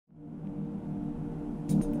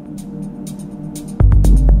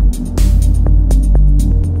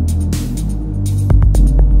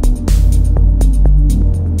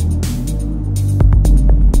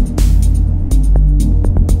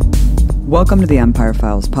Welcome to the Empire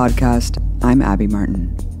Files podcast. I'm Abby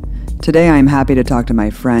Martin. Today I am happy to talk to my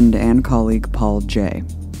friend and colleague Paul Jay.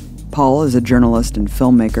 Paul is a journalist and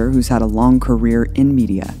filmmaker who's had a long career in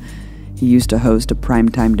media. He used to host a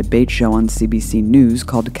primetime debate show on CBC News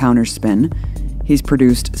called Counterspin. He's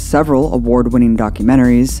produced several award-winning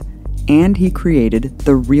documentaries, and he created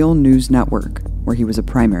the Real News Network, where he was a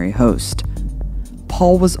primary host.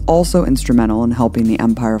 Paul was also instrumental in helping the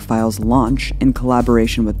Empire Files launch in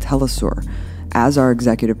collaboration with Telesur as our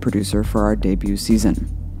executive producer for our debut season.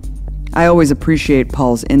 I always appreciate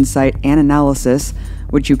Paul's insight and analysis,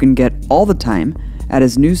 which you can get all the time at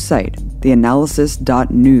his news site,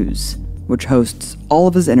 theAnalysis-news, which hosts all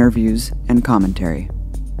of his interviews and commentary.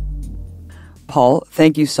 Paul,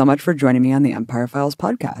 thank you so much for joining me on the Empire Files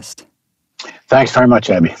podcast. Thanks very much,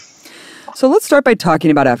 Abby. So let's start by talking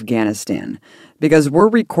about Afghanistan, because we're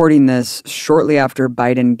recording this shortly after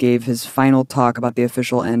Biden gave his final talk about the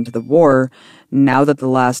official end to the war, now that the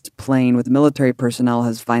last plane with military personnel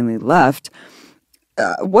has finally left.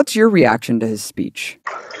 What's your reaction to his speech?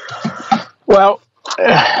 Well,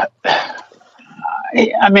 I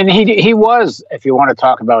mean, he was, if you want to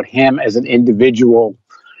talk about him as an individual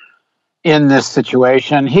in this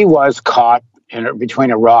situation, he was caught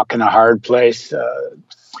between a rock and a hard place.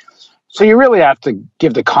 So you really have to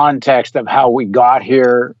give the context of how we got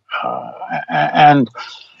here, and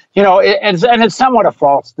it's somewhat a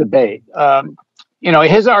false debate.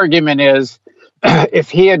 His argument is if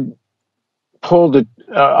he had pulled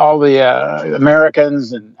all the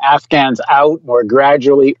Americans and Afghans out more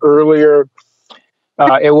gradually earlier,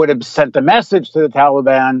 it would have sent the message to the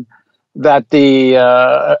Taliban that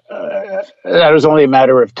that it was only a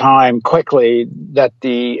matter of time, quickly, that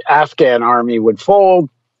the Afghan army would fold.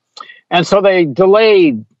 And so they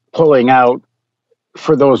delayed pulling out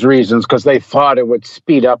for those reasons, because they thought it would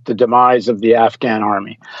speed up the demise of the Afghan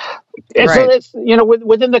army. And right. So it's,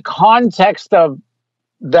 within the context of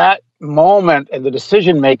that moment and the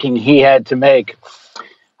decision making he had to make,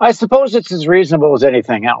 I suppose it's as reasonable as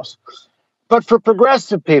anything else. But for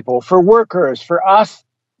progressive people, for workers, for us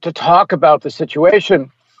to talk about the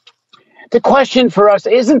situation, the question for us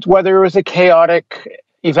isn't whether it was a chaotic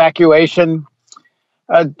evacuation.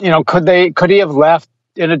 Could he have left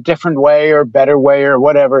in a different way or better way or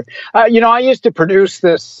whatever? I used to produce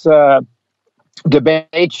this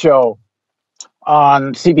debate show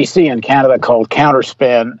on CBC in Canada called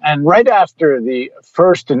Counterspin. And right after the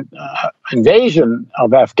first invasion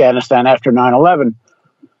of Afghanistan after 9/11,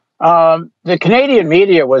 the Canadian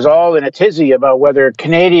media was all in a tizzy about whether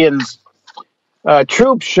Canadians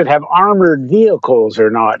troops should have armored vehicles or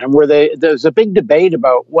not. And there's a big debate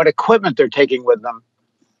about what equipment they're taking with them.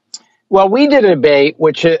 Well, we did a debate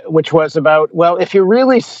which was about, well, if you're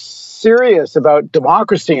really serious about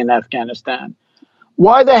democracy in Afghanistan,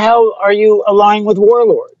 why the hell are you allying with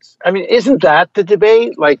warlords? I mean, isn't that the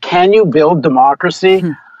debate? Like, can you build democracy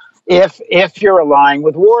if you're allying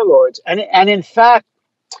with warlords? And in fact,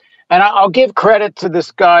 and I'll give credit to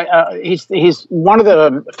this guy. He's one of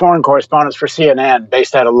the foreign correspondents for CNN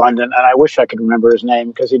based out of London, and I wish I could remember his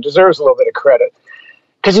name because he deserves a little bit of credit.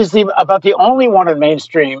 Because he's about the only one in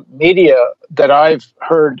mainstream media that I've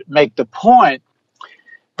heard make the point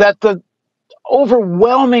that the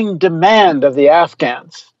overwhelming demand of the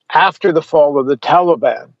Afghans after the fall of the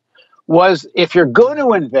Taliban was, if you're going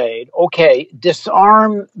to invade, okay,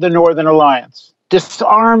 disarm the Northern Alliance,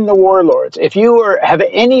 disarm the warlords. If you have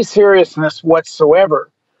any seriousness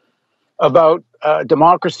whatsoever about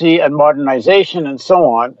democracy and modernization and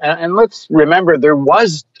so on, and let's remember there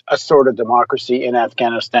was a sort of democracy in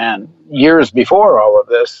Afghanistan years before all of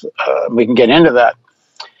this. We can get into that.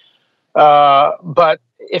 But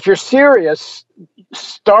if you're serious,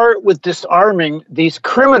 start with disarming these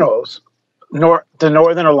criminals, the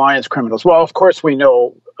Northern Alliance criminals. Well, of course, we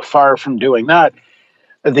know far from doing that.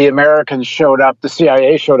 The Americans showed up, the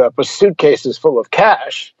CIA showed up with suitcases full of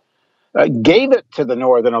cash, gave it to the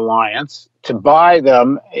Northern Alliance to buy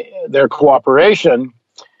them their cooperation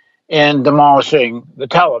in demolishing the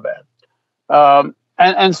Taliban.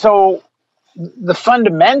 And so the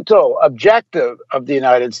fundamental objective of the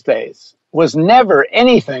United States was never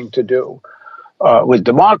anything to do with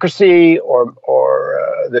democracy or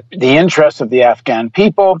the interests of the Afghan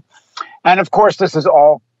people. And of course, this has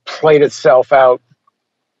all played itself out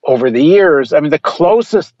over the years. I mean,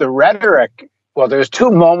 the rhetoric, well, there's two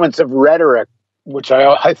moments of rhetoric, which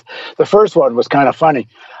the first one was kind of funny.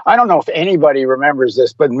 I don't know if anybody remembers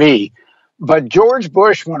this but me, But George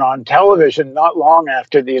Bush went on television not long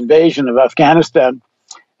after the invasion of Afghanistan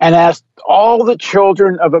and asked all the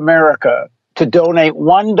children of America to donate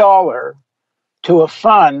 $1 to a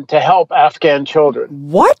fund to help Afghan children.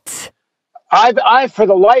 What? I, for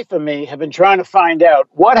the life of me, have been trying to find out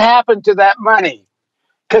what happened to that money.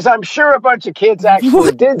 Because I'm sure a bunch of kids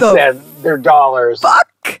actually did send their dollars.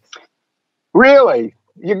 Fuck. Really?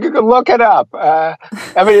 You can look it up. I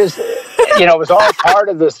mean, it was all part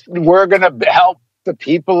of this. We're going to help the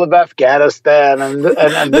people of Afghanistan. And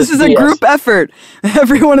this is a group effort.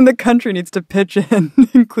 Everyone in the country needs to pitch in,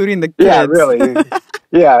 including the kids. Yeah, really.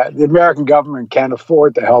 Yeah, the American government can't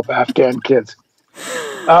afford to help Afghan kids.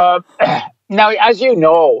 Now, as you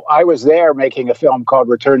know, I was there making a film called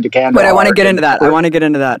Return to Kandahar. But I want to get into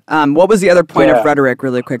that. What was the other point of rhetoric,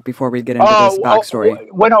 really quick, before we get into this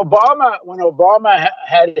backstory? When Obama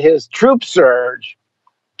had his troop surge,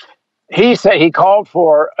 he said he called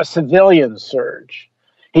for a civilian surge.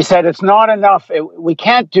 He said it's not enough. We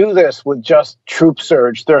can't do this with just troop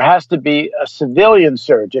surge. There has to be a civilian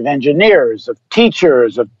surge of engineers, of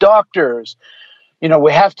teachers, of doctors.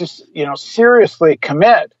 We have to, seriously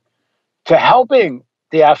commit to helping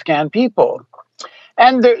the Afghan people.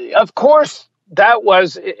 And of course, that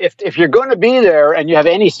was, if you're going to be there and you have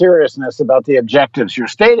any seriousness about the objectives you're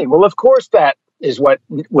stating, well, of course, that is what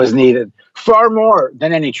was needed, far more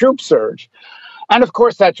than any troop surge. And of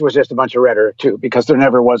course, that was just a bunch of rhetoric, too, because there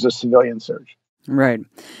never was a civilian surge. Right.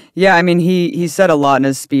 Yeah, I mean, he said a lot in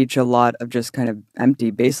his speech, a lot of just kind of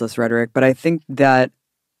empty, baseless rhetoric. But I think that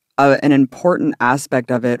an important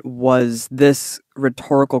aspect of it was this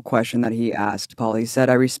rhetorical question that he asked, Paul. He said,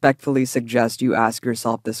 I respectfully suggest you ask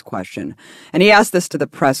yourself this question. And he asked this to the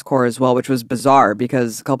press corps as well, which was bizarre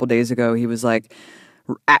because a couple days ago he was like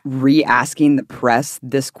re-asking the press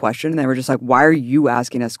this question. And they were just like, why are you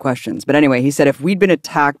asking us questions? But anyway, he said, if we'd been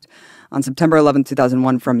attacked on September 11th,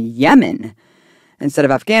 2001 from Yemen instead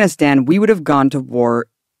of Afghanistan, we would have gone to war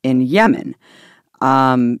in Yemen.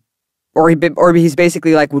 Or he's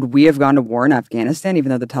basically like, would we have gone to war in Afghanistan even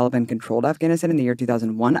though the Taliban controlled Afghanistan in the year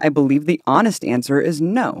 2001? I believe the honest answer is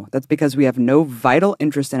no. That's because we have no vital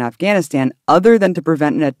interest in Afghanistan other than to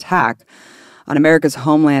prevent an attack on America's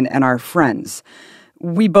homeland and our friends.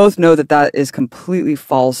 We both know that that is completely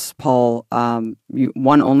false, Paul.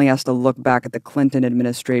 One only has to look back at the Clinton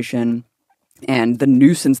administration and the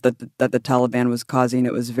nuisance that the Taliban was causing.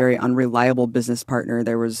 It was a very unreliable business partner.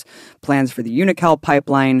 There was plans for the Unocal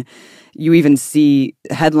pipeline. You even see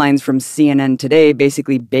headlines from CNN today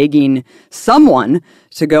basically begging someone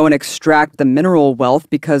to go and extract the mineral wealth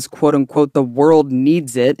because, quote unquote, the world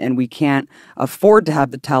needs it and we can't afford to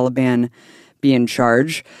have the Taliban be in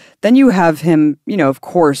charge. Then you have him, of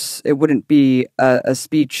course, it wouldn't be a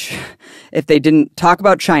speech if they didn't talk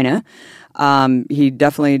about China. He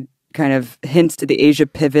definitely kind of hints to the Asia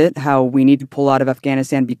pivot, how we need to pull out of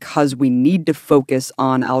Afghanistan because we need to focus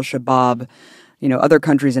on Al-Shabaab, other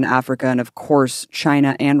countries in Africa, and of course,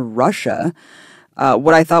 China and Russia.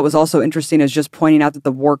 What I thought was also interesting is just pointing out that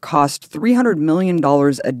the war cost $300 million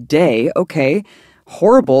a day. Okay,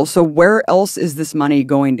 horrible. So where else is this money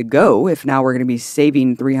going to go if now we're going to be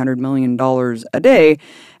saving $300 million a day?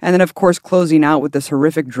 And then, of course, closing out with this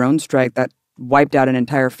horrific drone strike that wiped out an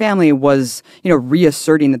entire family was,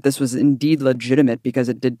 reasserting that this was indeed legitimate because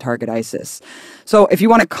it did target ISIS. So if you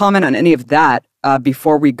want to comment on any of that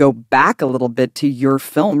before we go back a little bit to your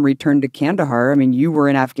film, Return to Kandahar, I mean, you were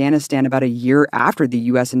in Afghanistan about a year after the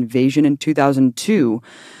U.S. invasion in 2002.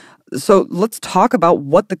 So let's talk about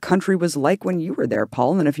what the country was like when you were there,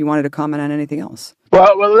 Paul, and if you wanted to comment on anything else.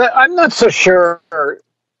 Well, I'm not so sure.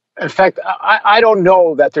 In fact, I don't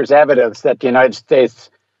know that there's evidence that the United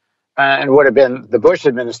States and would have been the Bush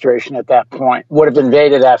administration at that point, would have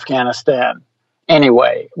invaded Afghanistan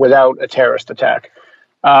anyway without a terrorist attack.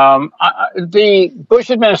 The Bush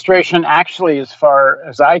administration actually, as far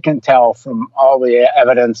as I can tell from all the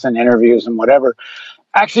evidence and interviews and whatever,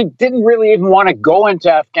 actually didn't really even want to go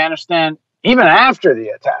into Afghanistan even after the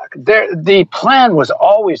attack. The plan was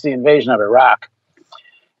always the invasion of Iraq.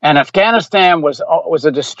 And Afghanistan was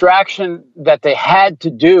a distraction that they had to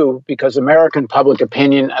do because American public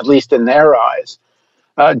opinion, at least in their eyes,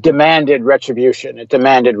 demanded retribution. It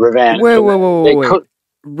demanded revenge. Wait.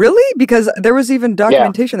 Really? Because there was even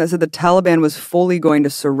documentation that said the Taliban was fully going to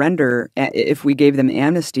surrender if we gave them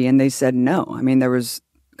amnesty, and they said no. I mean, there was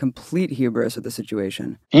complete hubris of the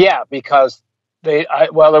situation. Yeah, because it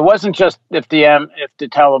wasn't just if the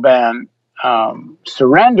Taliban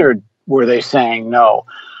surrendered were they saying no.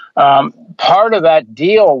 Part of that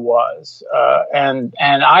deal was, and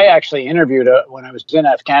I actually interviewed when I was in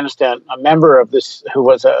Afghanistan, a member of this who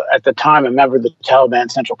was at the time a member of the Taliban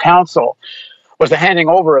Central Council, was the handing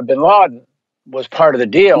over of bin Laden was part of the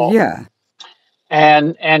deal. Yeah.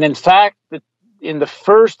 And in fact, in the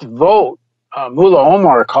first vote, Mullah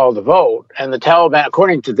Omar called the vote, and the Taliban,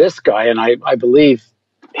 according to this guy, and I believe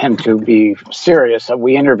him to be serious.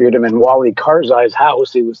 We interviewed him in Wali Karzai's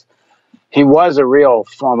house. He was a real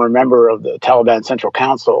former member of the Taliban Central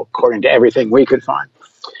Council, according to everything we could find.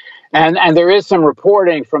 And there is some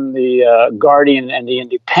reporting from the Guardian and the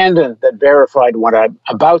Independent that verified what I'm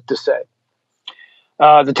about to say.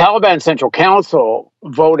 The Taliban Central Council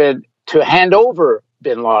voted to hand over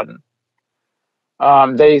bin Laden.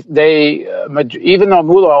 Even though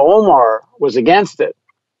Mullah Omar was against it,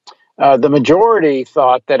 the majority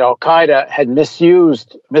thought that Al-Qaeda had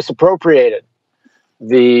misappropriated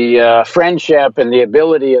the friendship and the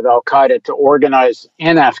ability of Al-Qaeda to organize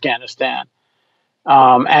in Afghanistan.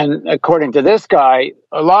 And according to this guy,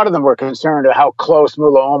 a lot of them were concerned of how close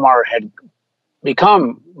Mullah Omar had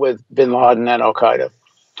become with bin Laden and Al-Qaeda.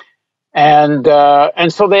 And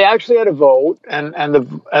so they actually had a vote, and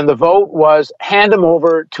the vote was hand him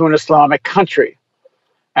over to an Islamic country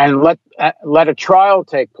and let a trial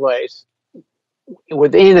take place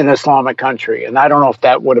within an Islamic country. And I don't know if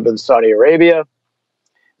that would have been Saudi Arabia,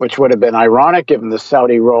 which would have been ironic given the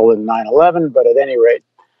Saudi role in 9/11, but at any rate.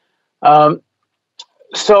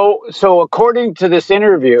 So according to this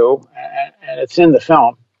interview, and it's in the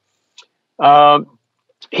film, a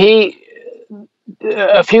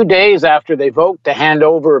few days after they vote to hand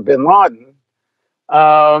over bin Laden,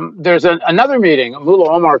 there's another meeting.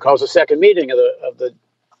 Mullah Omar calls a second meeting of the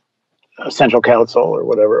Central Council or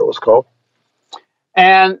whatever it was called.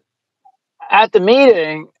 And at the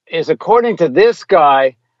meeting is, according to this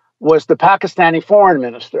guy, was the Pakistani foreign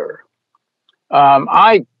minister.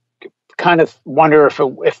 I kind of wonder if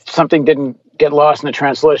something didn't get lost in the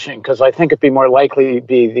translation, because I think it'd be more likely to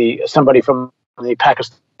be somebody from the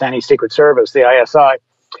Pakistani Secret Service, the ISI.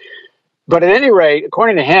 But at any rate,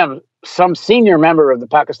 according to him, some senior member of the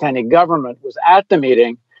Pakistani government was at the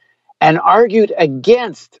meeting and argued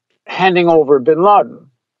against handing over bin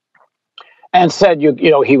Laden, and said, you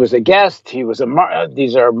know, he was a guest. He was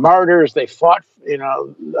these are martyrs. They fought,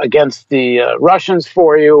 against the Russians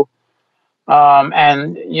for you.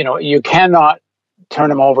 And, you cannot turn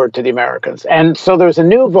them over to the Americans. And so there's a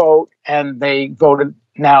new vote, and they voted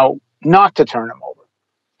now not to turn him over.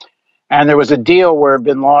 And there was a deal where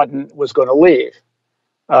bin Laden was going to leave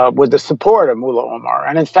with the support of Mullah Omar.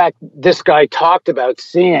 And in fact, this guy talked about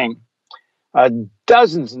seeing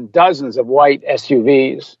dozens and dozens of white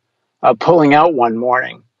SUVs pulling out one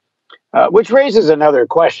morning, which raises another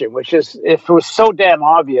question, which is, if it was so damn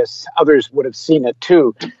obvious, others would have seen it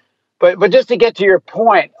too. But just to get to your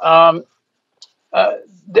point, I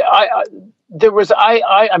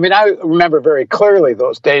remember very clearly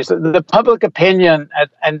those days. The public opinion,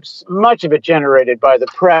 and much of it generated by the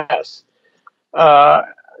press,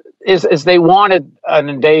 is they wanted an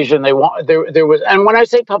invasion. There was, and when I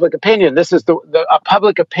say public opinion, this is a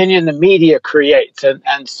public opinion the media creates,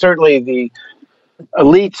 and certainly the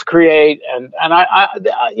elites create, and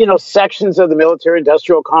sections of the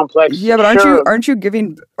military-industrial complex. Yeah, but aren't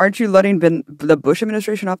you letting the Bush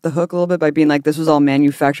administration off the hook a little bit by being like, this was all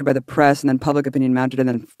manufactured by the press, and then public opinion mounted and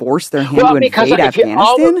then forced their hand to invade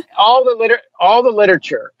Afghanistan? All the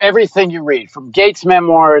literature, everything you read, from Gates'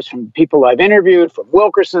 memoirs, from people I've interviewed, from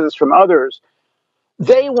Wilkerson's, from others,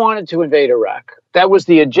 they wanted to invade Iraq. That was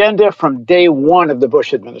the agenda from day one of the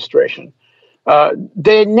Bush administration.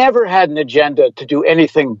 They never had an agenda to do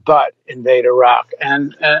anything but invade Iraq.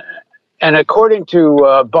 And according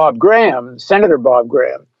to Bob Graham, Senator Bob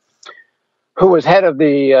Graham, who was head of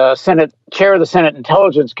the chair of the Senate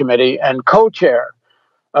Intelligence Committee and co-chair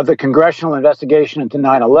of the congressional investigation into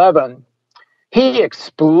 9/11, he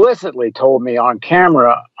explicitly told me on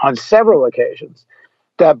camera on several occasions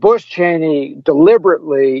that Bush Cheney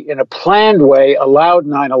deliberately, in a planned way, allowed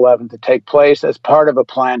 9/11 to take place as part of a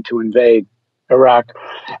plan to invade Iraq,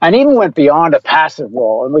 and even went beyond a passive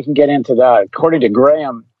role, and we can get into that. According to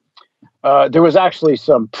Graham, there was actually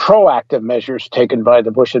some proactive measures taken by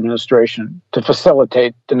the Bush administration to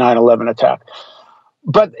facilitate the 9/11 attack,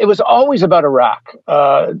 but it was always about Iraq.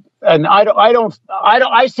 And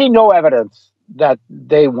I see no evidence that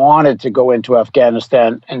they wanted to go into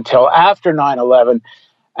Afghanistan until after 9/11,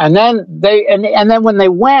 and then then when they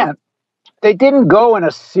went, they didn't go in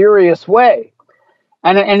a serious way.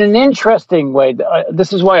 And in an interesting way,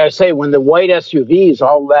 this is why I say when the white SUVs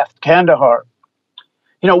all left Kandahar,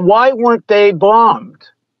 why weren't they bombed?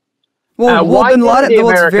 Well, Why bin didn't Laden, the well,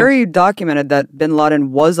 it's Americans? very documented that bin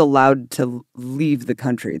Laden was allowed to leave the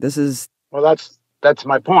country. This is, Well, that's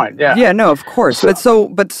my point. Yeah. yeah, no, of course. So,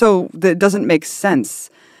 But so that doesn't make sense.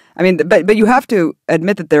 I mean, but you have to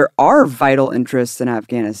admit that there are vital interests in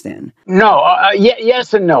Afghanistan. no.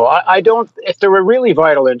 Yes and no. I don't. If there were really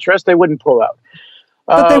vital interests, they wouldn't pull out.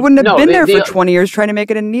 But they wouldn't have No. been there for 20 years trying to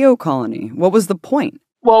make it a neo-colony. What was the point?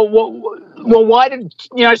 Well, why did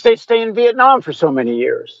the United States stay in Vietnam for so many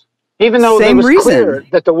years? Even though it was clear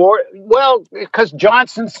that the war, well, because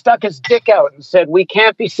Johnson stuck his dick out and said, we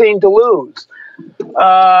can't be seen to lose.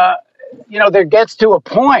 There gets to a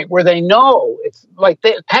point where they know, it's like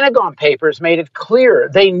the Pentagon Papers made it clear.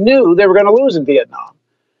 They knew they were going to lose in Vietnam.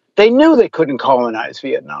 They knew they couldn't colonize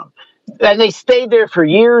Vietnam. And they stayed there for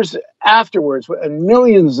years afterwards, and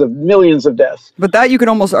millions of deaths. But that, you could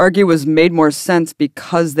almost argue, was made more sense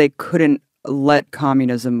because they couldn't let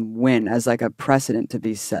communism win as like a precedent to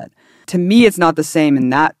be set. To me, it's not the same in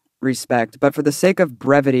that respect, but for the sake of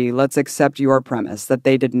brevity, let's accept your premise that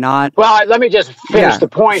they did not. Well, let me just finish the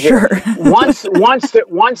point here. Once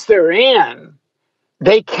they're in,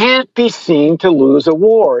 they can't be seen to lose a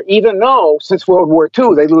war, even though since World War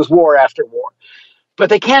II, they lose war after war. But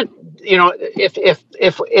they can't,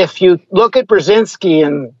 if you look at Brzezinski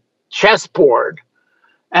and chessboard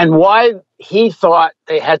and why he thought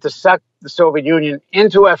they had to suck the Soviet Union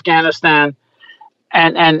into Afghanistan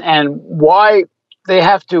and why they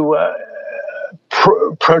have to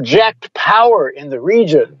project power in the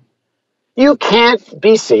region, you can't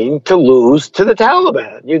be seen to lose to the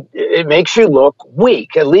Taliban. It makes you look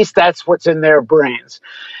weak. At least that's what's in their brains.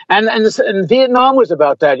 And Vietnam was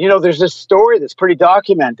about that. There's this story that's pretty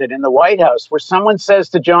documented in the White House where someone says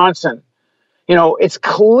to Johnson, it's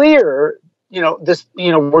clear,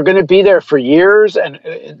 we're going to be there for years and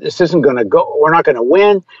this isn't going to go. We're not going to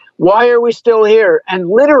win. Why are we still here? And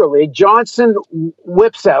literally, Johnson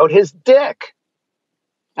whips out his dick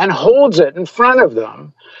and holds it in front of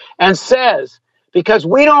them and says, because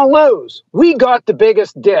we don't lose, we got the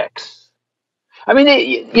biggest dicks. I mean,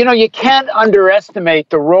 you can't underestimate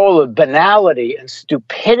the role of banality and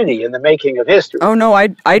stupidity in the making of history. Oh, no, I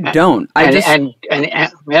don't.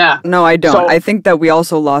 Yeah. No, I don't. So, I think that we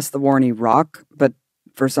also lost the war in Iraq, but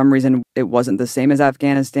for some reason it wasn't the same as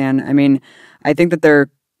Afghanistan. I mean, I think that there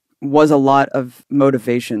was a lot of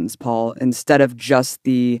motivations, Paul, instead of just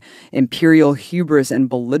the imperial hubris and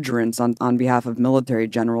belligerence on behalf of military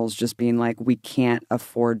generals just being like, we can't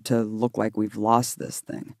afford to look like we've lost this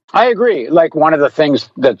thing. I agree. Like one of the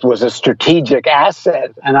things that was a strategic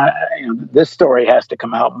asset, and this story has to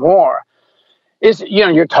come out more, is,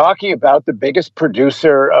 you're talking about the biggest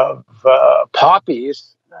producer of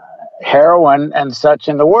poppies, heroin and such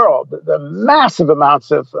in the world, the massive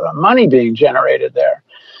amounts of money being generated there.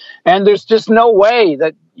 And there's just no way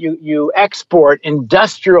that you export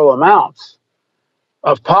industrial amounts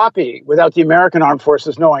of poppy without the American armed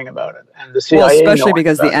forces knowing about it and the CIA. Well, especially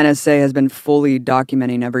because the NSA has been fully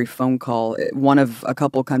documenting every phone call. One of a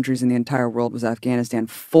couple countries in the entire world was Afghanistan,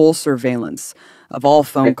 full surveillance of all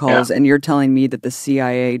phone calls. Yeah. And you're telling me that the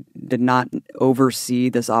CIA did not oversee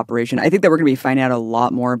this operation. I think that we're going to be finding out a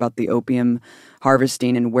lot more about the opium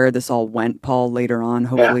harvesting and where this all went, Paul, later on.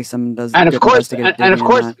 Hopefully someone does. And of course,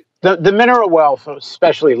 the mineral wealth,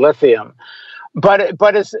 especially lithium, but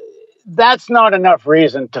that's not enough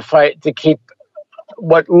reason to fight, to keep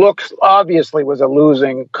what looks obviously was a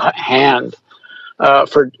losing hand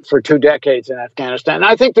for 2 decades in Afghanistan. And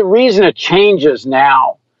I think the reason it changes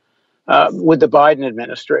now with the Biden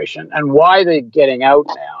administration and why they're getting out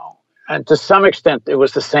now, and to some extent it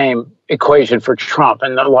was the same equation for Trump,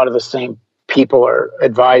 and a lot of the same people are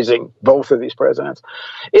advising both of these presidents,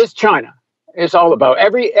 is China. It's all about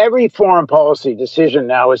every foreign policy decision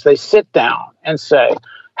now is they sit down and say,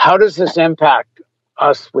 how does this impact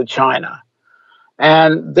us with China?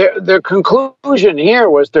 And their conclusion here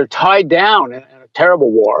was they're tied down in a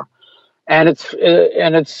terrible war, and it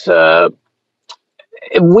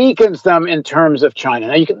weakens them in terms of China.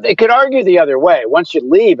 Now, they could argue the other way. Once you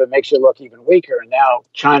leave, it makes you look even weaker, and now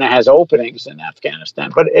China has openings in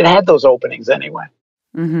Afghanistan, but it had those openings anyway.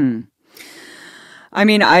 Mm-hmm. I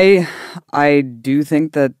mean, I do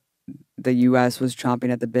think that the U.S. was chomping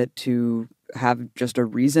at the bit to have just a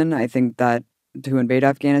reason. I think that to invade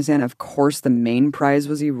Afghanistan, of course, the main prize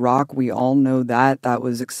was Iraq. We all know that. That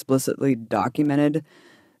was explicitly documented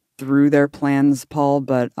through their plans, Paul.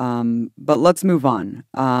 But let's move on.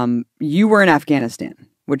 You were in Afghanistan,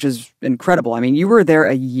 which is incredible. I mean, you were there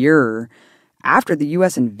a year after the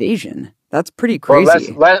U.S. invasion. That's pretty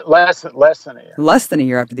crazy. Well, less than a year. Less than a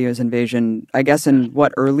year after the U.S. invasion, I guess in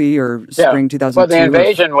early or spring 2002? Well, the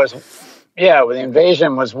invasion was Yeah, well, the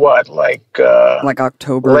invasion was what, like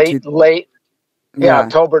October? Late. Yeah,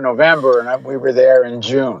 October, November, and we were there in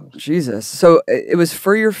June. Jesus. So it was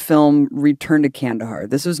for your film Return to Kandahar.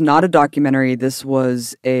 This was not a documentary. This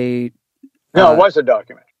was a... No, it was a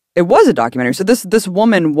documentary. It was a documentary. So this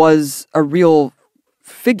woman was a real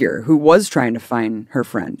figure who was trying to find her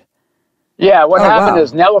friend. Yeah, what happened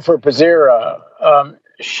is Nellifer Pazira,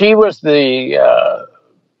 she was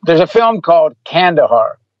there's a film called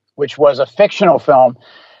Kandahar, which was a fictional film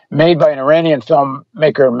made by an Iranian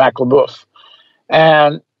filmmaker, Maklebouf.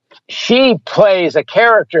 And she plays a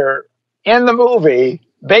character in the movie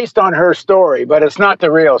based on her story, but it's not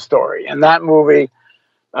the real story. In that movie,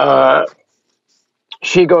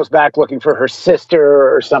 she goes back looking for her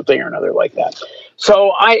sister or something or another like that.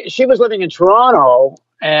 So she was living in Toronto,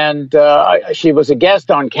 and she was a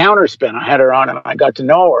guest on Counterspin. I had her on, and I got to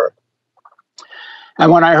know her.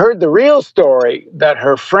 And when I heard the real story that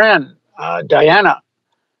her friend, Diana,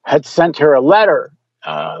 had sent her a letter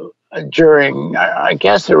during, I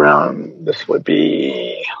guess around, this would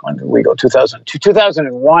be, when did we go,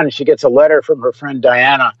 2001, she gets a letter from her friend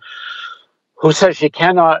Diana, who says she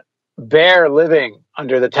cannot bear living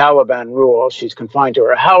under the Taliban rule. She's confined to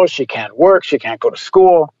her house, she can't work, she can't go to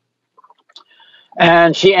school.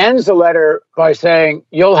 And she ends the letter by saying,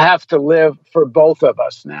 "You'll have to live for both of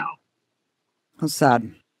us now." That's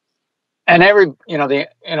sad. And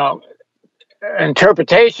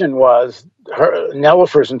interpretation was,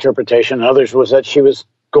 Nellifer's interpretation, others, was that she was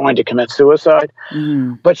going to commit suicide,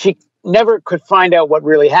 but she never could find out what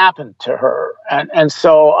really happened to her. And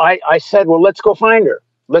so I said, well, let's go find her.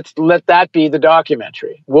 Let that be the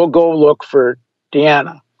documentary. We'll go look for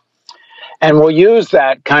Deanna. And we'll use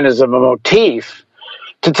that kind of as a motif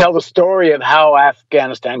to tell the story of how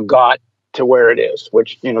Afghanistan got to where it is,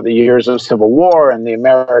 which, the years of civil war and the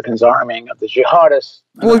Americans arming of the jihadists.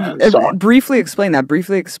 Well, briefly explain that.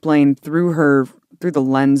 Briefly explain through the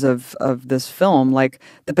lens of this film, like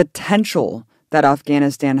the potential that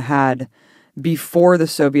Afghanistan had before the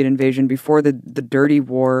Soviet invasion, before the dirty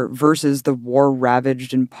war, versus the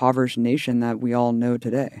war-ravaged, impoverished nation that we all know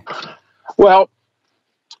today. Well,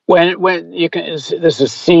 when you can, this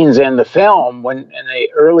is scenes in the film, when in the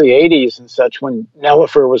early 80s and such, when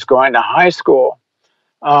Nellifer was going to high school,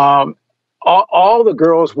 all the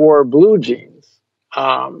girls wore blue jeans.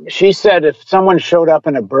 She said if someone showed up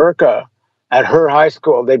in a burqa at her high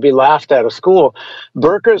school, they'd be laughed out of school.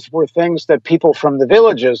 Burqas were things that people from the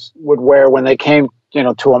villages would wear when they came,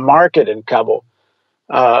 to a market in Kabul.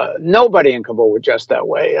 Nobody in Kabul would dress that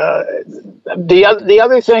way. The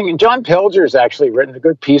other thing, John Pilger's actually written a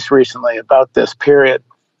good piece recently about this period,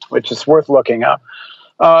 which is worth looking up.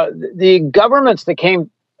 The governments that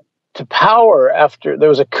came to power after there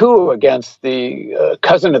was a coup against the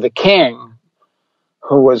cousin of the king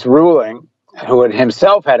who was ruling, who had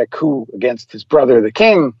himself had a coup against his brother, the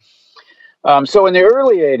king. So in the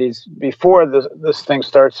early 80s, before this thing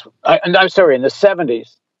starts, in the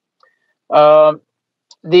 70s,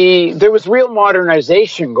 there was real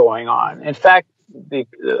modernization going on. In fact, the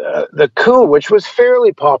coup, which was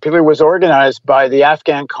fairly popular, was organized by the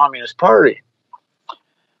Afghan Communist Party,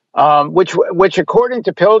 which according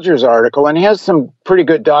to Pilger's article, and he has some pretty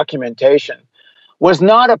good documentation, was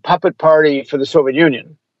not a puppet party for the Soviet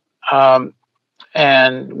Union,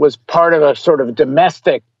 and was part of a sort of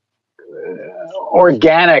domestic,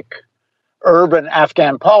 organic, urban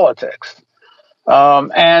Afghan politics.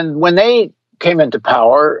 And when they came into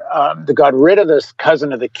power, they got rid of this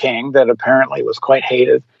cousin of the king that apparently was quite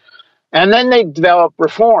hated. And then they developed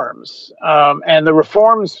reforms. And the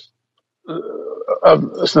reforms,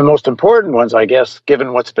 the most important ones, I guess,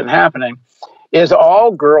 given what's been happening, is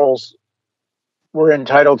all girls were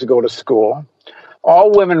entitled to go to school.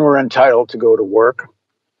 All women were entitled to go to work.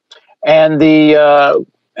 And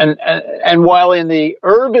and while in the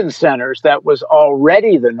urban centers that was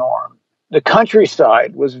already the norm, the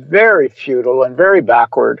countryside was very feudal and very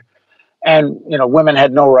backward, and women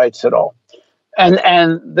had no rights at all.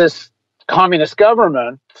 And this communist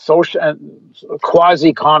government,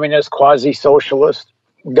 quasi-communist, quasi-socialist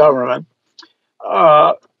government,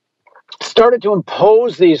 started to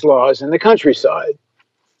impose these laws in the countryside.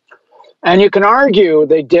 And you can argue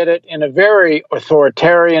they did it in a very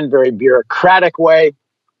authoritarian, very bureaucratic way,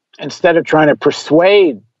 instead of trying to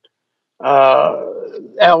persuade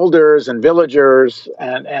elders and villagers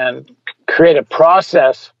and create a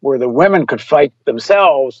process where the women could fight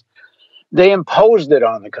themselves. They imposed it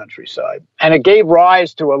on the countryside, and it gave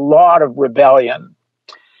rise to a lot of rebellion.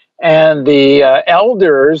 And the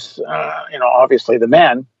elders, obviously the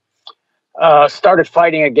men, started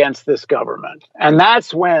fighting against this government. And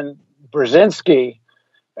that's when Brzezinski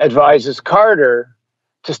advises Carter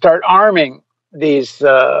to start arming these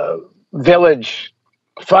village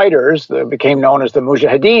fighters that became known as the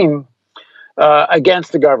Mujahideen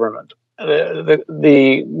against the government.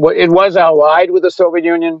 It was allied with the Soviet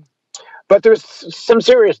Union, but there's some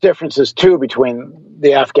serious differences too between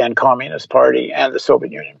the Afghan Communist Party and the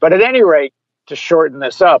Soviet Union. But at any rate, to shorten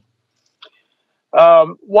this up,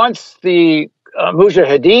 once the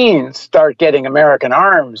Mujahideen start getting American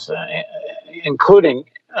arms, including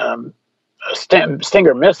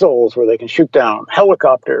Stinger missiles where they can shoot down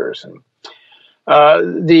helicopters, and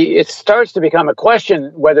it starts to become a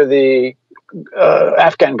question whether the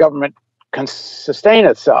Afghan government can sustain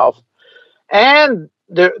itself. And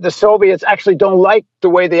the Soviets actually don't like the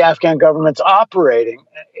way the Afghan government's operating,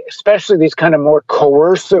 especially these kind of more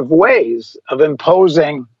coercive ways of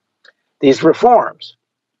imposing these reforms.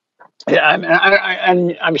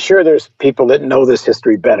 I'm sure there's people that know this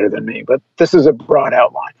history better than me, but this is a broad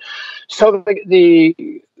outline. So the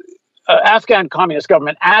Afghan communist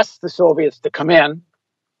government asked the Soviets to come in,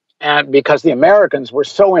 and because the Americans were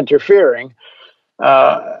so interfering,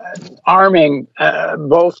 arming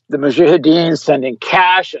both the Mujahideen, sending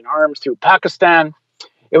cash and arms through Pakistan.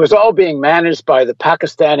 It was all being managed by the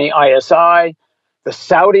Pakistani ISI. The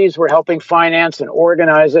Saudis were helping finance and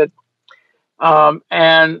organize it.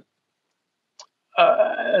 And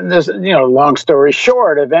this, long story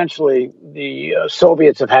short, eventually the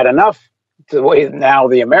Soviets have had enough. The way now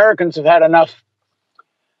the Americans have had enough.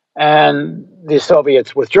 And the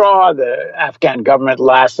Soviets withdraw. The Afghan government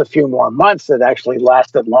lasts a few more months. It actually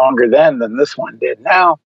lasted longer then than this one did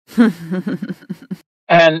now.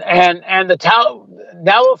 and the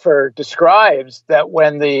Nalufar describes that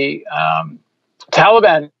when the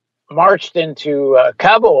Taliban marched into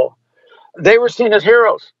Kabul, they were seen as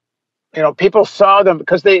heroes. People saw them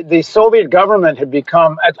because the Soviet government had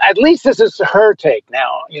become, at least this is her take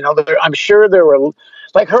now. I'm sure there were,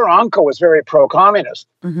 like her uncle was very pro-communist.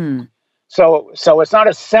 Mm-hmm. So it's not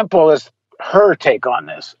as simple as her take on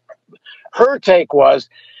this. Her take was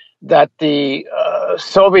that the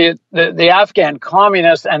the Afghan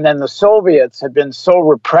communists and then the Soviets had been so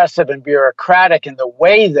repressive and bureaucratic in the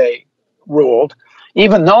way they ruled,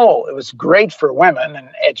 even though it was great for women and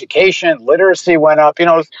education, literacy went up.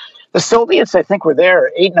 The Soviets, I think, were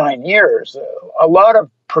there 8-9 years. A lot of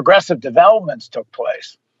progressive developments took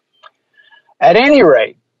place. At any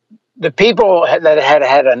rate, the people that had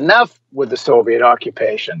had enough with the Soviet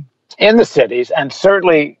occupation in the cities, and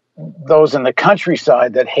certainly those in the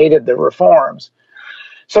countryside that hated the reforms.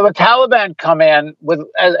 So the Taliban come in with,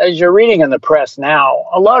 as you're reading in the press now,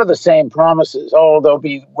 a lot of the same promises.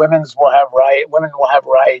 Women will have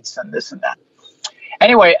rights, and this and that.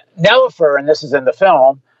 Anyway, Nalufar, and this is in the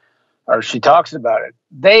film, or she talks about it,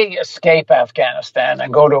 they escape Afghanistan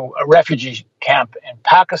and go to a refugee camp in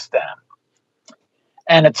Pakistan.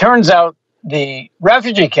 And it turns out the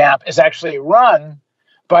refugee camp is actually run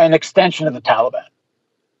by an extension of the Taliban.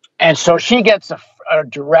 And so she gets a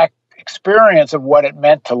direct experience of what it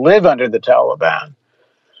meant to live under the Taliban.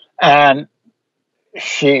 And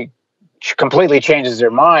she completely changes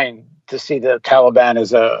her mind to see the Taliban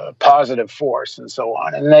as a positive force and so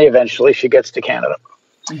on. And then eventually she gets to Canada.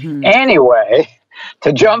 Mm-hmm. Anyway,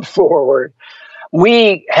 to jump forward,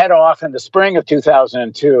 we head off in the spring of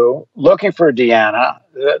 2002 looking for Deanna.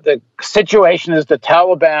 The situation is the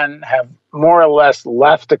Taliban have more or less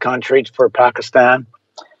left the country for Pakistan.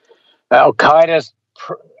 Al-Qaeda's,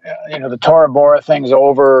 the Tora Bora thing's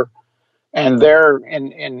over, and they're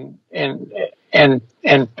in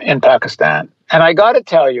Pakistan. And I got to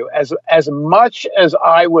tell you, as much as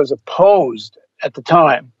I was opposed at the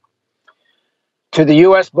time to the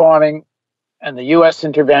U.S. bombing and the U.S.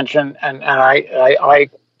 intervention, and I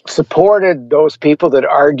supported those people that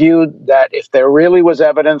argued that if there really was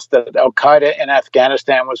evidence that Al-Qaeda in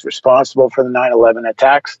Afghanistan was responsible for the 9/11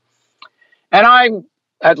 attacks, and I'm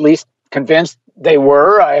at least convinced they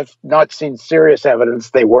were. I have not seen serious evidence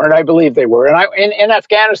they weren't. I believe they were. And in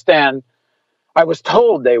Afghanistan, I was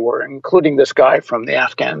told they were, including this guy from the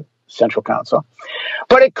Afghan Central Council.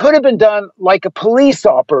 But it could have been done like a police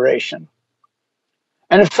operation.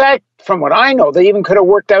 And in fact, from what I know, they even could have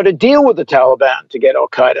worked out a deal with the Taliban to get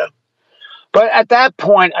Al-Qaeda. But at that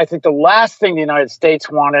point, I think the last thing the United States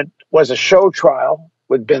wanted was a show trial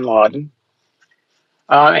with bin Laden.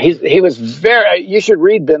 He was very. You should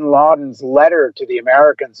read bin Laden's letter to the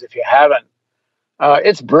Americans if you haven't.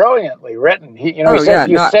 It's brilliantly written. I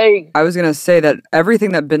was going to say that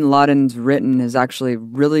everything that bin Laden's written is actually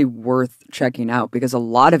really worth checking out, because a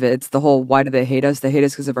lot of it's the whole, why do they hate us? They hate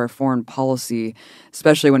us because of our foreign policy,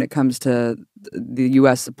 especially when it comes to the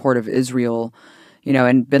U.S. support of Israel.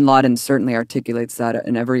 And bin Laden certainly articulates that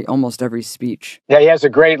in almost every speech. Yeah, he has a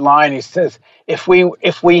great line. He says, if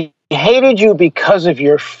we hated you because of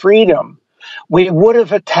your freedom, we would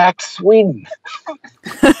have attacked Sweden.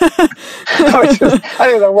 I think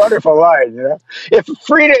it's a wonderful line.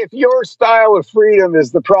 If your style of freedom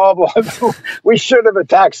is the problem, we should have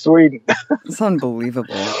attacked Sweden. It's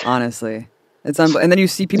unbelievable, honestly. And then you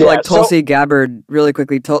see people like Tulsi Gabbard. Really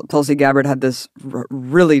quickly, Tulsi Gabbard had this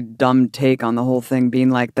really dumb take on the whole thing, being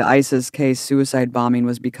like the ISIS-K suicide bombing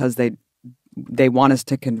was because they want us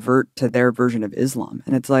to convert to their version of Islam,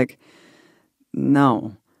 and it's like,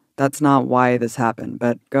 no. That's not why this happened,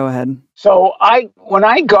 but go ahead. So when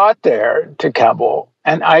I got there to Kabul,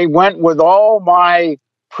 and I went with all my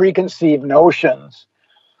preconceived notions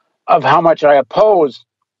of how much I opposed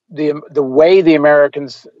the way the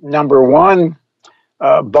Americans, number one,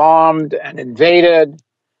 bombed and invaded,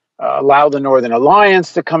 allowed the Northern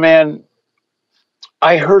Alliance to come in,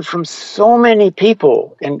 I heard from so many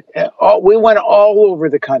people, and we went all over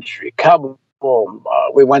the country, Kabul,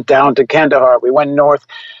 we went down to Kandahar, we went north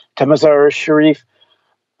to Mazar-e-Sharif.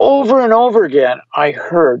 Over and over again, I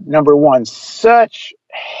heard, number one, such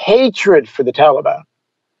hatred for the Taliban,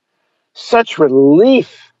 such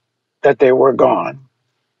relief that they were gone,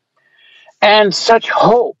 and such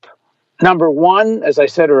hope. Number one, as I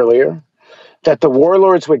said earlier, that the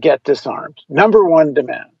warlords would get disarmed. Number one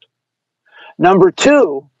demand. Number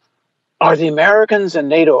two, are the Americans and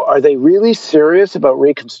NATO, are they really serious about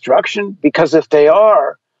reconstruction? Because if they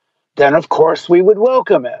are, then of course we would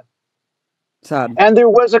welcome it. Sad. And there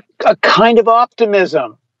was a kind of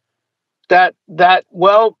optimism that,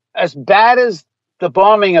 well, as bad as the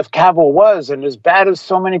bombing of Kabul was, and as bad as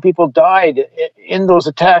so many people died in those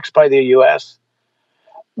attacks by the U.S.,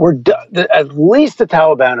 at least the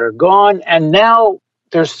Taliban are gone, and now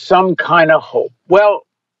there's some kind of hope. Well,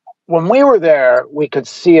 when we were there, we could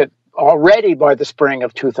see it already by the spring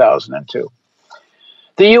of 2002.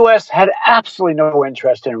 The U.S. had absolutely no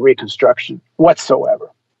interest in reconstruction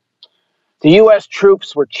whatsoever. The U.S.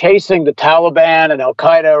 troops were chasing the Taliban and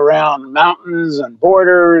Al-Qaeda around mountains and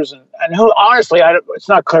borders, and who, honestly, it's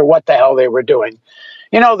not clear what the hell they were doing.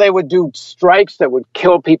 They would do strikes that would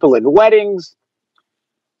kill people in weddings.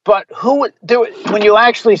 But when you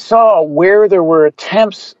actually saw where there were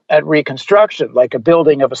attempts at reconstruction, like a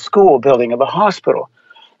building of a school, building of a hospital,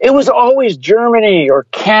 it was always Germany or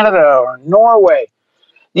Canada or Norway.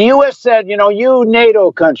 The U.S. said, you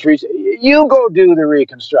NATO countries, you go do the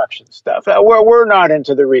reconstruction stuff. We're not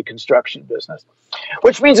into the reconstruction business,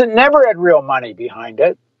 which means it never had real money behind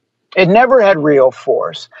it. It never had real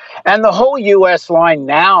force. And the whole U.S. line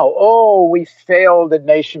now, we failed at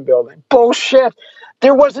nation building. Bullshit.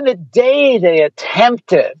 There wasn't a day they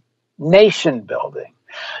attempted nation building.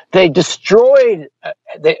 They destroyed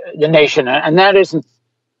the nation, and that isn't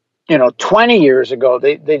 20 years ago,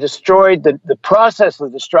 they destroyed the process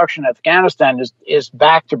of destruction of Afghanistan is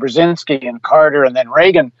back to Brzezinski and Carter and then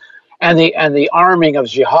Reagan and the arming of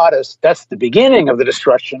jihadists. That's the beginning of the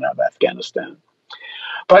destruction of Afghanistan.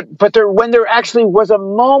 But when there actually was a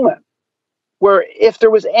moment where if there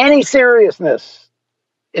was any seriousness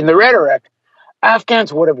in the rhetoric,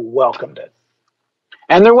 Afghans would have welcomed it.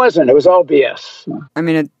 And there wasn't. It was all BS. I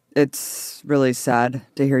mean, it's really sad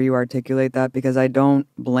to hear you articulate that, because I don't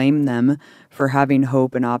blame them for having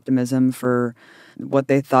hope and optimism for what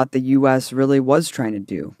they thought the U.S. really was trying to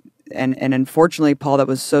do. And unfortunately, Paul, that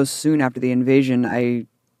was so soon after the invasion. I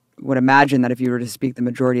would imagine that if you were to speak the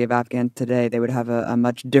majority of Afghans today, they would have a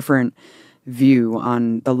much different view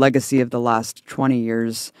on the legacy of the last 20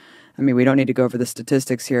 years. I mean, we don't need to go over the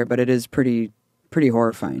statistics here, but it is pretty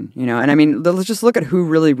horrifying, And I mean, let's just look at who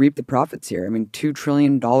really reaped the profits here. I mean, $2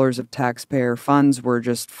 trillion of taxpayer funds were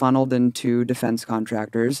just funneled into defense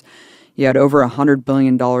contractors. You had over $100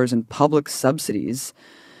 billion in public subsidies,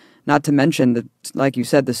 not to mention that, like you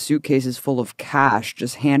said, the suitcases full of cash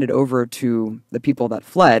just handed over to the people that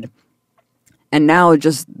fled. And now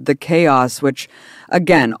just the chaos, which,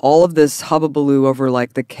 again, all of this hubbubaloo over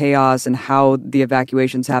like the chaos and how the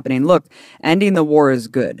evacuation's happening. Look, ending the war is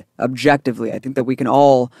good, objectively. I think that we can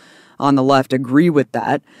all on the left agree with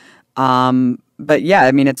that. But yeah,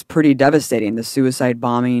 I mean, it's pretty devastating. The suicide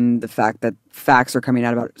bombing, the fact that facts are coming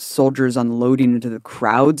out about soldiers unloading into the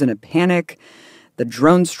crowds in a panic, the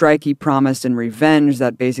drone strike he promised in revenge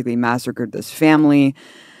that basically massacred this family.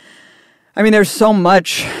 I mean, there's so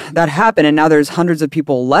much that happened, and now there's hundreds of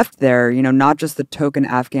people left there, not just the token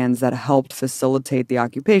Afghans that helped facilitate the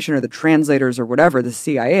occupation or the translators or whatever, the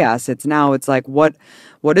CIA assets. Now it's like, what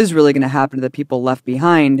is really going to happen to the people left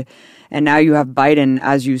behind? And now you have Biden,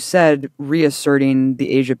 as you said, reasserting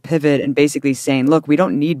the Asia pivot and basically saying, look, we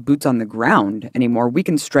don't need boots on the ground anymore. We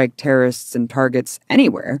can strike terrorists and targets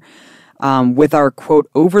anywhere with our, quote,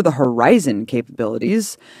 over-the-horizon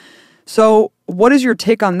capabilities. So what is your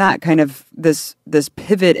take on that, kind of this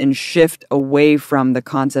pivot and shift away from the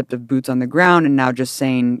concept of boots on the ground and now just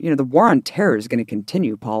saying, the war on terror is going to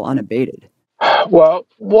continue, Paul, unabated? Well,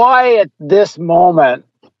 why at this moment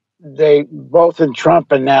they, both in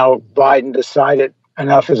Trump and now Biden, decided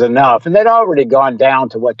enough is enough? And they'd already gone down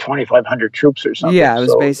to, 2,500 troops or something. Yeah, it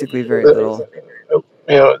was basically very little.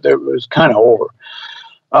 It was kind of over.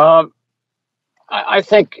 I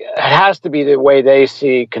think it has to be the way they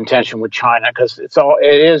see contention with China, because it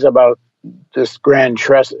is about this grand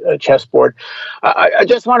chessboard. I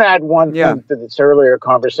just want to add one thing to this earlier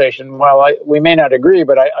conversation. Well, we may not agree,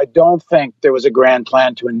 but I don't think there was a grand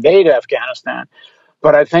plan to invade Afghanistan.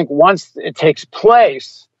 But I think once it takes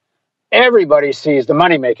place, everybody sees the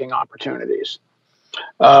money-making opportunities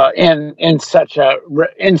in such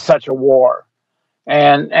a war,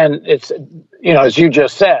 and it's as you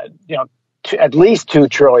just said, at least $2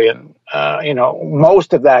 trillion.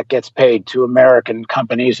 Most of that gets paid to American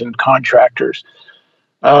companies and contractors,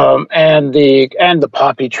 and the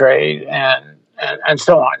poppy trade and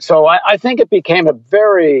so on. So I think it became a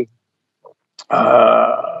very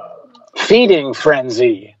feeding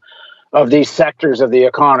frenzy of these sectors of the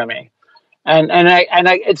economy, and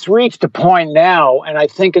it's reached a point now. And I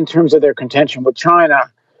think in terms of their contention with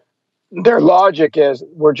China, their logic is,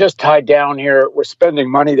 we're just tied down here. We're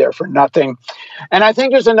spending money there for nothing. And I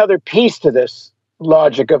think there's another piece to this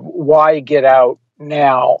logic of why get out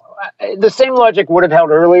now. The same logic would have held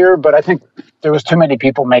earlier, but I think there was too many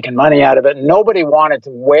people making money out of it. Nobody wanted to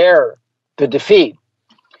wear the defeat.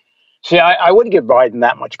 See, I wouldn't give Biden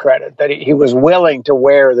that much credit, that he was willing to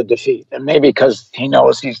wear the defeat. And maybe because he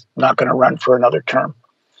knows he's not going to run for another term.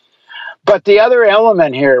 But the other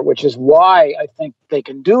element here, which is why I think they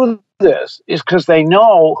can do this, is because they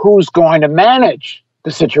know who's going to manage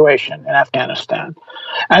the situation in Afghanistan.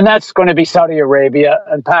 And that's going to be Saudi Arabia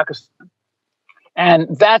and Pakistan.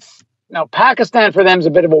 And now Pakistan for them is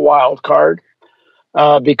a bit of a wild card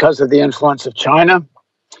because of the influence of China.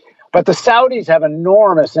 But the Saudis have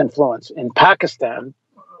enormous influence in Pakistan,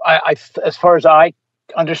 as far as I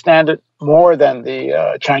understand it, more than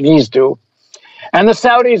the Chinese do. And the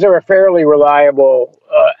Saudis are a fairly reliable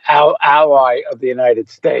ally of the United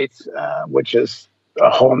States, which is a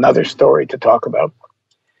whole nother story to talk about.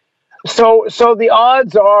 So the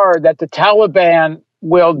odds are that the Taliban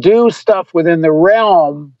will do stuff within the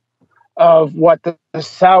realm of what the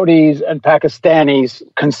Saudis and Pakistanis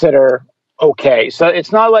consider okay. So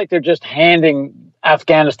it's not like they're just handing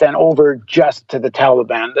Afghanistan over just to the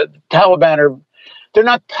Taliban. The Taliban they're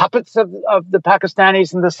not puppets of the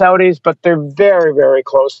Pakistanis and the Saudis, but they're very, very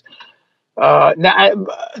close. Now,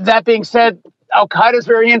 that being said, Al-Qaeda is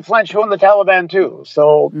very influential in the Taliban too.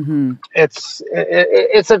 So it's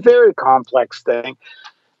a very complex thing.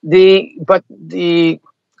 What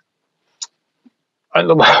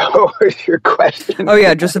was your question? Oh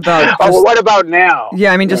yeah, just about. What about now?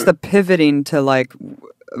 Yeah, I mean, just the pivoting to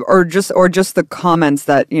or just the comments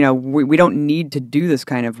that we don't need to do this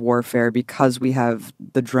kind of warfare because we have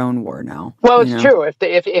the drone war now. Well, it's true.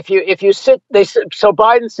 If you sit, so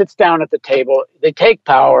Biden sits down at the table. They take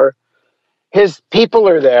power. His people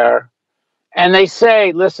are there, and they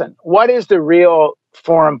say, "Listen, what is the real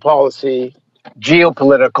foreign policy,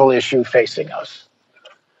 geopolitical issue facing us?"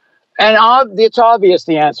 And it's obvious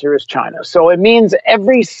the answer is China. So it means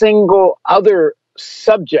every single other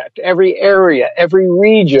subject, every area, every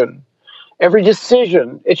region, every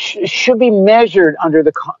decision, it should be measured under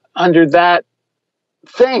that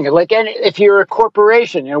thing. Like, and if you're a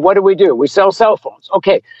corporation, what do? We sell cell phones.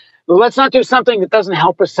 Okay, well, let's not do something that doesn't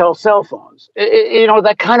help us sell cell phones.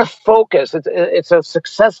 That kind of focus. It's a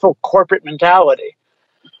successful corporate mentality,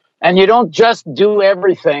 and you don't just do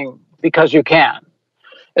everything because you can.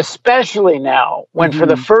 Especially now, when for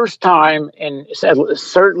the first time in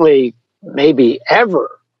certainly maybe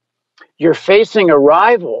ever, you're facing a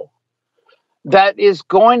rival that is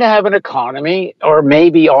going to have an economy, or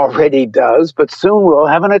maybe already does, but soon will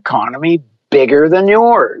have an economy bigger than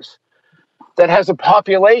yours, that has a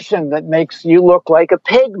population that makes you look like a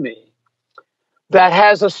pygmy, that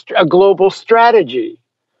has a global strategy,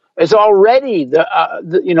 is already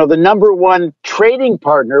the number one trading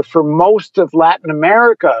partner for most of Latin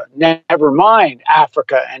America, never mind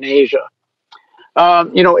Africa and Asia.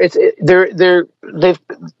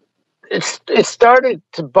 It started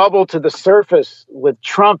to bubble to the surface with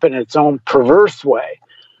Trump in its own perverse way.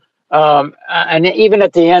 And even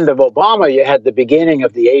at the end of Obama, you had the beginning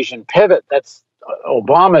of the Asian pivot. That's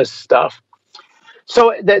Obama's stuff.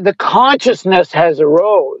 So the consciousness has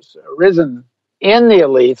arisen in the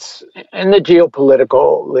elites, in the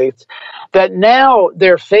geopolitical elites, that now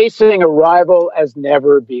they're facing a rival as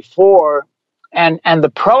never before. And the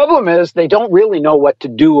problem is they don't really know what to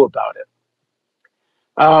do about it.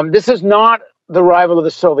 This is not the rival of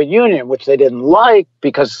the Soviet Union, which they didn't like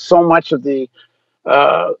because so much of the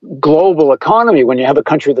global economy, when you have a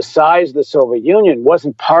country the size of the Soviet Union,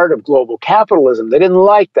 wasn't part of global capitalism. They didn't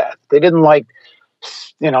like that. They didn't like,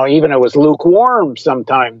 even it was lukewarm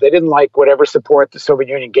sometimes. They didn't like whatever support the Soviet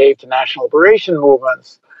Union gave to national liberation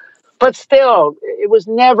movements. But still, it was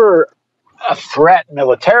never a threat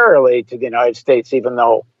militarily to the United States, even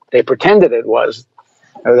though they pretended it was.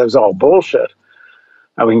 That was all bullshit.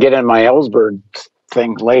 We can get in my Ellsberg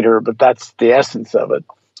thing later, but that's the essence of it.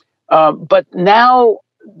 But now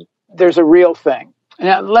there's a real thing.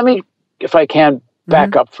 Now, let me, if I can,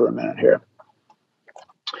 back up for a minute here.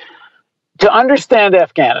 To understand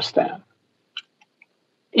Afghanistan,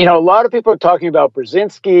 a lot of people are talking about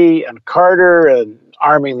Brzezinski and Carter and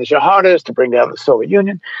arming the jihadists to bring down the Soviet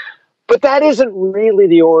Union. But that isn't really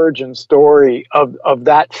the origin story of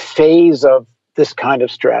that phase of this kind of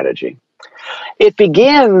strategy. It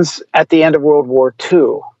begins at the end of World War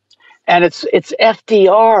II. And it's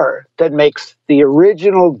FDR that makes the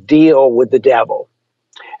original deal with the devil.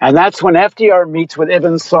 And that's when FDR meets with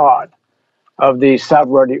Ibn Saud of the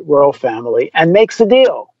Saudi royal family and makes a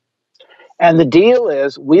deal. And the deal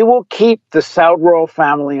is, we will keep the Saudi royal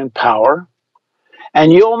family in power,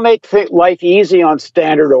 and you'll make life easy on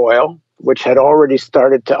Standard Oil, which had already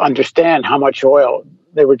started to understand how much oil.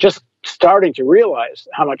 They were just starting to realize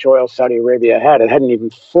how much oil Saudi Arabia had. It hadn't even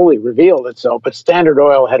fully revealed itself, but Standard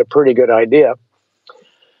Oil had a pretty good idea.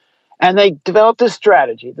 And they developed this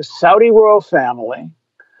strategy. The Saudi royal family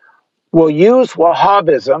will use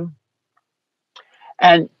Wahhabism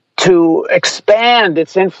and to expand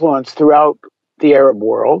its influence throughout the Arab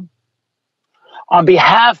world on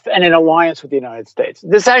behalf and in alliance with the United States.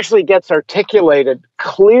 This actually gets articulated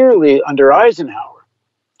clearly under Eisenhower,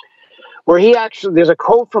 where there's a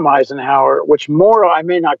quote from Eisenhower, which I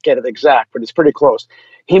may not get it exact, but it's pretty close.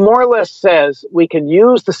 He more or less says, we can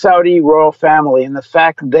use the Saudi royal family and the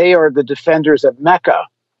fact they are the defenders of Mecca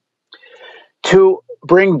to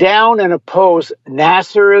bring down and oppose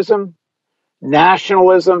Nasserism,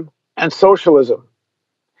 nationalism, and socialism.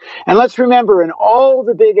 And let's remember, in all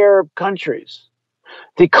the big Arab countries,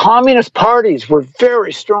 the communist parties were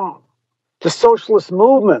very strong. The socialist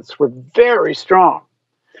movements were very strong.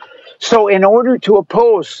 So in order to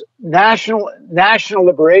oppose national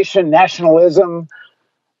liberation, nationalism,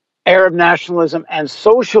 Arab nationalism, and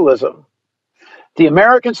socialism, the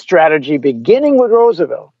American strategy, beginning with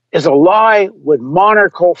Roosevelt, is ally with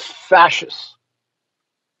monarchical fascists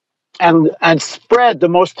and spread the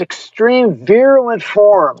most extreme, virulent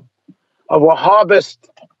form of Wahhabist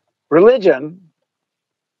religion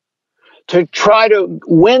to try to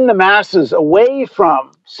win the masses away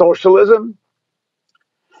from socialism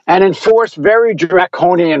and enforce very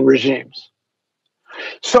draconian regimes.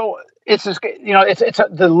 So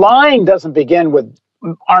the line doesn't begin with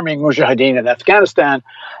arming Mujahideen in Afghanistan.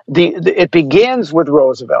 It begins with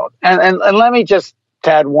Roosevelt. And let me just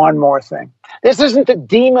add one more thing. This isn't to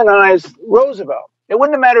demonize Roosevelt. It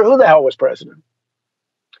wouldn't have mattered who the hell was president.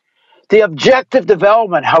 The objective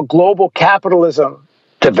development, how global capitalism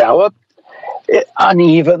developed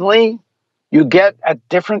unevenly. You get at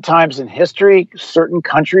different times in history, certain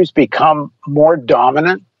countries become more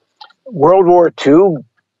dominant. World War II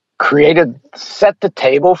set the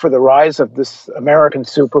table for the rise of this American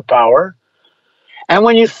superpower. And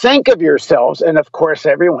when you think of yourselves, and of course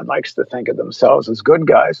everyone likes to think of themselves as good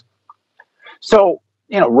guys. So,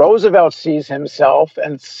 Roosevelt sees himself,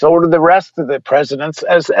 and so do the rest of the presidents,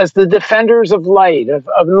 as the defenders of light, of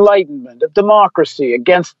enlightenment, of democracy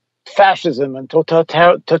against fascism and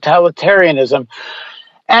totalitarianism.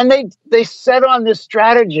 And they set on this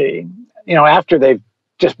strategy, after they've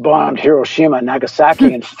just bombed Hiroshima and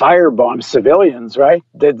Nagasaki and firebombed civilians, right?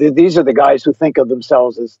 These are the guys who think of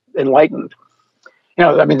themselves as enlightened.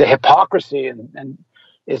 The hypocrisy and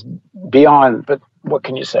is beyond, but what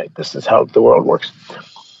can you say? This is how the world works.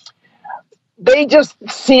 They just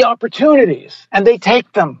see opportunities and they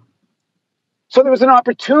take them. So there was an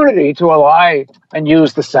opportunity to ally and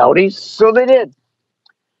use the Saudis, so they did.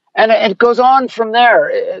 And it goes on from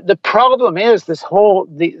there. The problem is this whole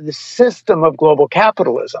the system of global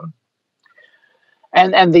capitalism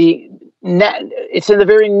And it's in the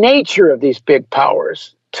very nature of these big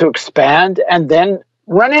powers to expand and then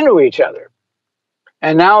run into each other.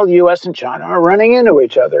 And now the U.S. and China are running into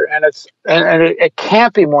each other, and it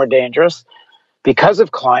can't be more dangerous because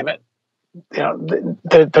of climate.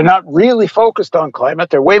 They're not really focused on climate.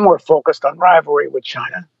 They're way more focused on rivalry with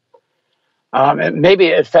China. And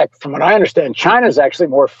maybe, in fact, from what I understand, China is actually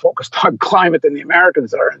more focused on climate than the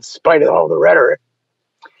Americans are, in spite of all the rhetoric.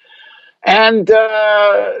 And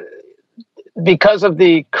because of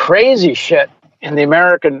the crazy shit in the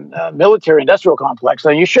American military-industrial complex,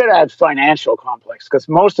 and you should add financial complex, because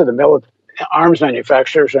most of the arms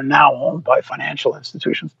manufacturers are now owned by financial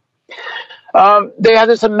institutions. They have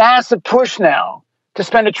this massive push now to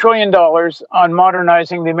spend $1 trillion on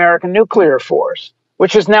modernizing the American nuclear force,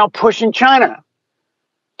 which is now pushing China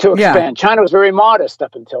to expand. Yeah. China was very modest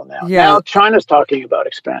up until now. Yeah. Now China's talking about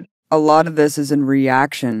expanding. A lot of this is in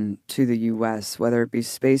reaction to the U.S., whether it be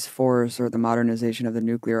Space Force or the modernization of the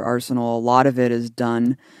nuclear arsenal. A lot of it is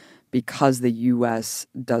done because the U.S.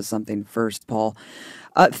 does something first, Paul.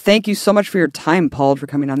 Thank you so much for your time, Paul, for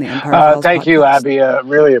coming on the Empire Files Thank podcast. You, Abby.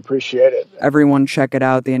 Really appreciate it. Everyone check it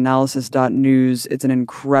out, theAnalysis.news. It's an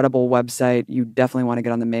incredible website. You definitely want to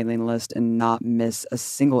get on the mailing list and not miss a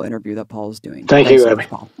single interview that Paul is doing. Thanks you, so Abby. much,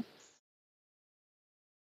 Paul.